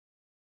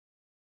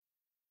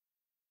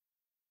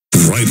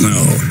Right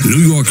now,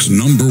 New York's #1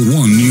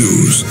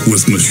 news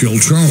with Michelle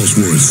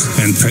Charlesworth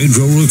and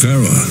Pedro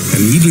Rivera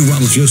and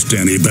meteorologist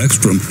Danny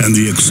Beckstrom and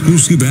the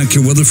exclusive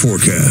AccuWeather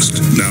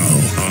forecast. Now,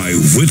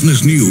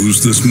 Eyewitness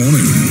News this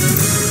morning.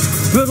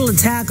 Brutal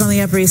attack on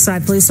the Upper East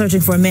Side. Police searching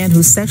for a man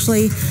who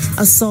sexually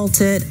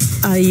assaulted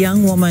a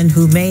young woman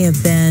who may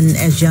have been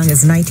as young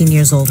as 19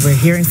 years old. We're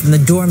hearing from the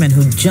doorman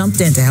who jumped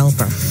in to help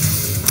her.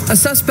 A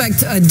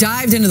suspect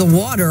dived into the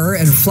water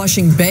at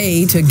Flushing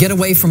Bay to get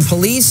away from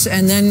police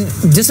and then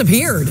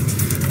disappeared.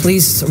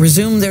 Police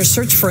resumed their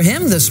search for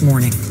him this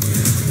morning.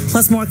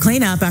 Plus, more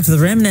cleanup after the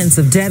remnants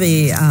of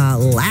Debbie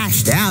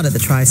lashed out at the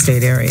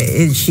tri-state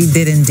area. She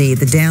did indeed.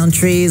 The downed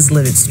trees,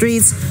 littered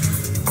streets,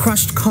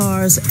 crushed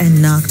cars, and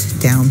knocked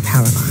down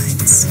power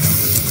lines.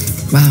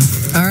 Wow.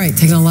 All right,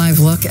 taking a live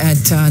look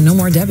at No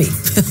More Debbie.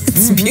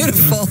 It's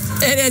beautiful.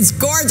 It is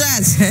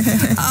gorgeous.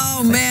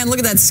 Oh, man, look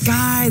at that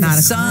sky,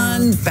 the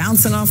sun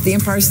bouncing off the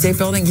Empire State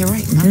Building. You're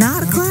right.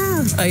 Not a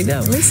cloud. I know.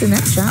 At least in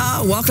that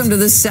shot. Welcome to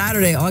this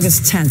Saturday,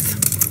 August 10th.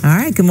 All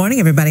right, good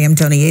morning, everybody. I'm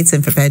Tony Yates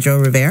in for Pedro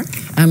Rivera.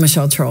 I'm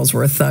Michelle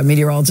Charlesworth,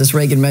 meteorologist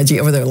Reagan Medji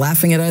over there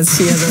laughing at us.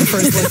 She has her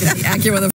first look at the AccuWeather